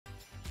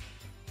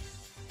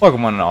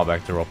Welcome one and all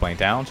back to Role Playing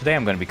Town. Today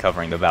I'm going to be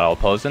covering the Battle of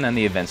Posen and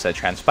the events that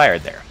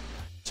transpired there.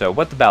 So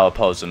what the Battle of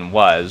Posen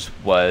was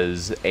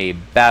a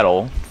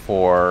battle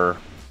for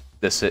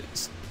the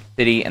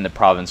city and the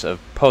province of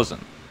Posen.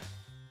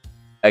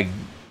 The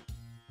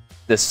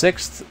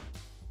 6th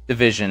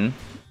Division,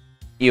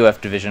 EOF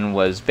Division,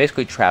 was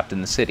basically trapped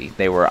in the city.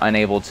 They were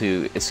unable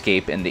to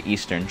escape into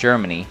eastern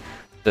Germany,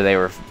 so they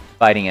were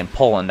fighting in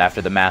Poland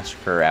after the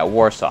massacre at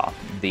Warsaw,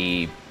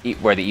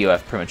 where the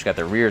EOF pretty much got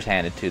their rears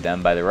handed to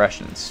them by the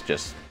Russians.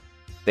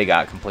 They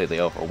got completely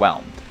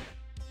overwhelmed.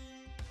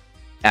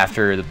 At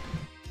the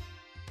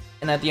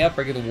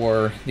outbreak of the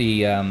war,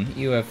 the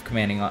EOF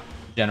commanding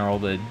general,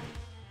 the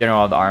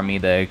general of the army,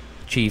 the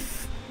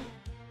chief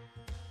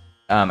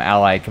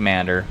allied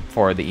commander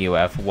for the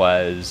EOF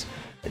was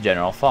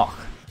General Falk.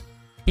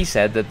 He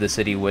said that the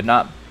city would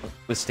not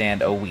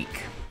withstand a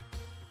week,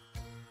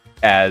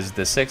 as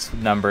the 6th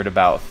numbered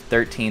about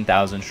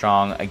 13,000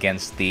 strong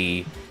against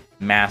the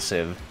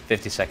massive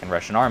 52nd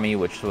Russian army,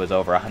 which was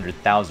over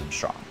 100,000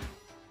 strong.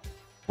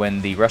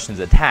 When the Russians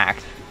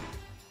attacked,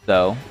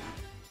 though,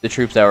 the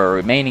troops that were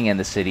remaining in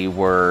the city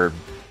were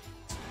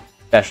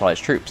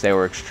specialized troops. They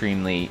were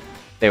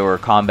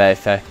combat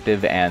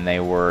effective and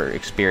they were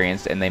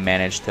experienced, and they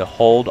managed to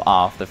hold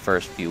off the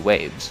first few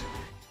waves.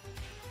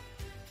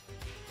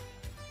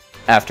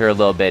 After a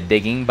little bit of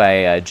digging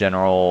by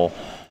General...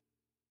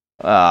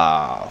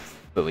 what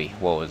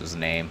was his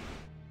name?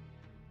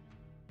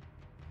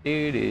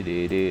 Sorry,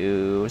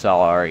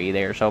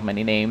 there's so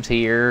many names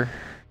here.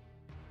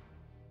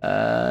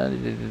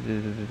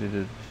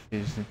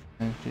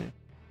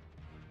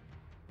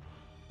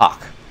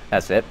 Hawk,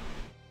 that's it.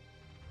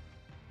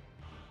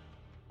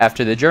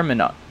 After the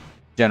German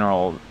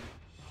General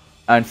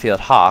Unfield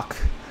Hawk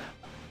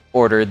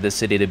ordered the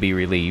city to be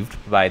relieved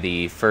by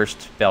the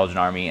 1st Belgian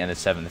Army and the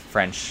 7th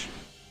French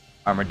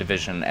Armored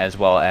Division, as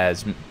well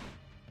as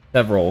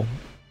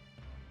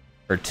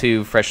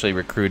two freshly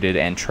recruited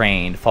and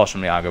trained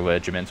Fallschirmjäger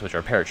regiments, which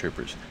are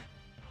paratroopers.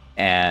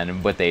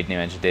 And what they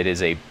did is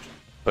they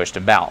pushed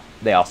about.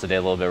 They also did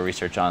a little bit of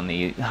research on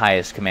the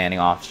highest commanding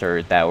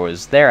officer that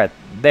was there,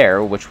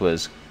 which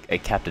was a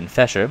Captain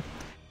Fesche.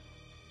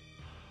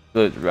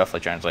 Roughly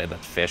translated,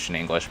 that's fish in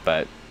English,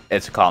 but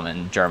it's a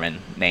common German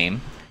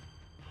name.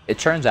 It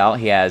turns out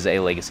he has a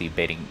legacy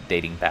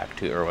dating back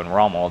to Erwin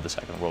Rommel of the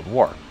Second World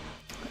War.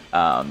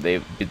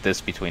 This,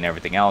 between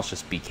everything else,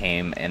 just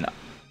became an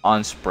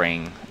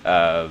onspring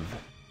of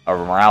a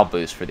morale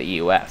boost for the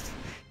EOF.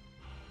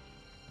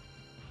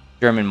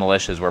 German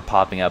militias were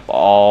popping up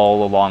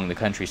all along the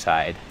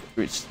countryside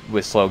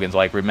with slogans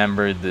like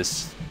 "Remember the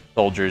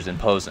soldiers in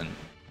Posen,"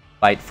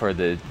 "Fight for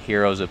the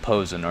heroes of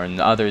Posen," or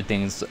other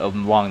things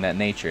along that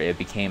nature. It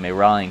became a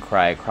rallying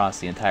cry across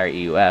the entire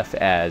EOF,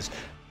 as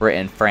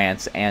Britain,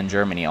 France, and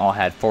Germany all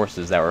had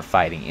forces that were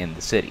fighting in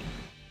the city.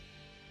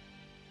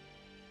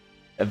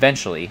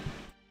 Eventually,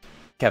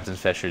 Captain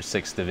Fesche's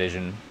 6th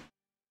Division,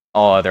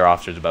 all other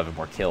officers above him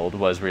were killed,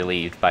 was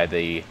relieved by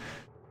the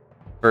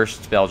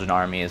 1st Belgian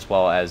Army, as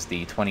well as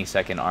the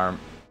 22nd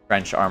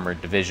French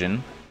Armored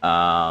Division,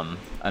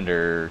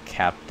 under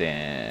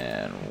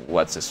Captain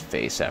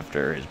what's-his-face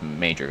after his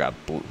major got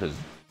his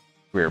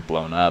rear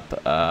blown up.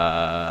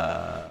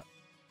 Well,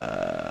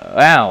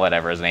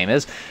 whatever his name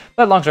is.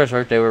 But long story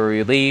short, they were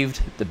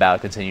relieved. The battle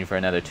continued for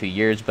another 2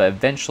 years, but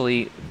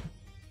eventually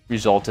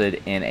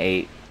resulted in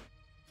a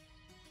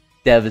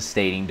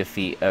devastating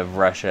defeat of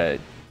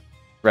Russian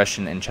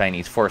and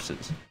Chinese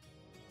forces.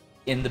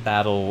 In the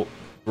battle,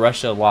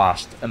 Russia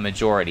lost a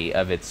majority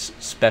of its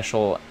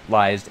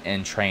specialized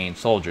and trained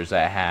soldiers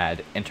that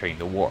had entering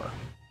the war.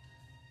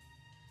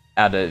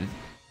 Out of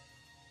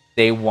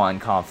day 1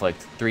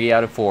 conflict, 3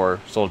 out of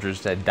 4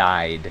 soldiers had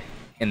died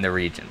in the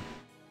region.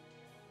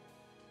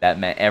 That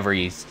meant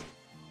every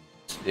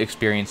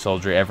experienced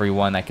soldier,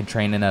 everyone that could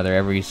train another,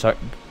 every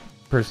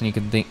person you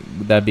could think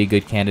that'd be a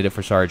good candidate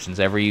for sergeants,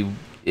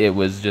 it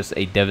was just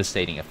a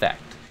devastating effect.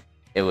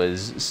 It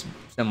was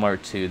similar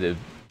to the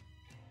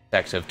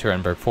effects of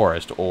Turnberg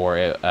Forest, or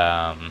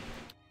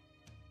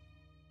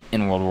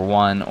in World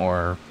War I,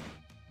 or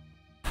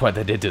what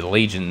they did to the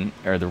Legion,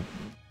 or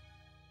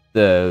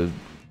the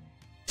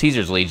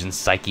Caesar's Legion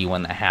psyche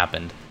when that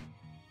happened.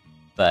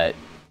 But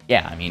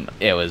yeah, I mean,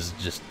 it was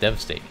just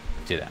devastating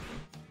to them.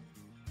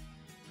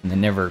 And they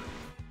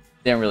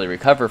didn't really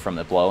recover from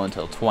the blow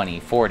until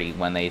 2040,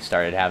 when they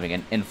started having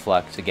an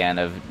influx again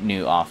of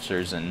new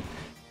officers and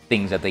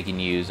things that they can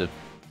use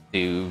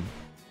to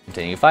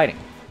continue fighting.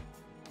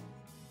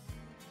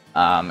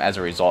 As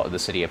a result of the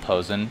city of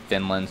Posen,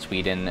 Finland,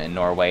 Sweden, and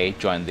Norway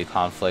joined the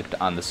conflict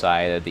on the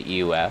side of the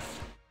EOF.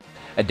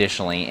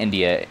 Additionally,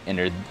 India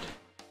entered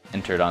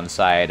on the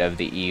side of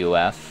the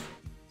EOF,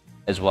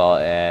 as well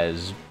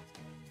as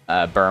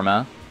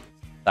Burma,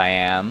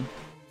 Siam,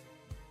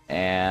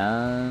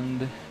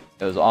 and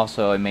it was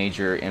also a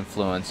major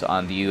influence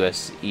on the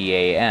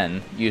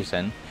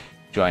USN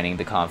joining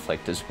the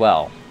conflict as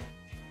well.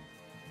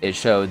 It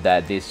showed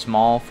that these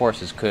small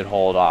forces could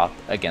hold off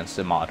against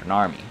a modern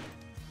army.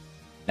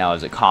 Now,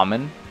 is it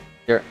common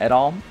at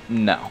all?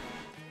 No.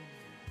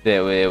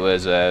 It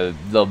was a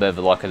little bit of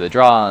the luck of the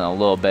draw and a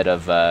little bit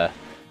of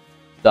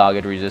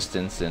dogged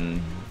resistance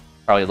and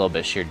probably a little bit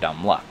of sheer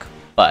dumb luck.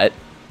 But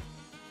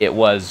it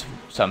was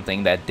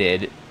something that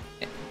did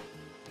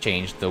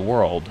change the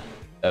world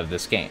of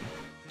this game.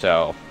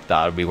 So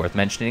thought it would be worth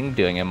mentioning,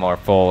 doing a more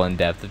full,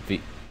 in-depth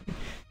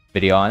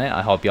video on it.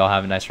 I hope y'all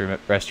have a nice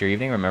rest of your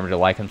evening. Remember to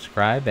like and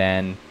subscribe,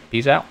 and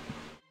peace out.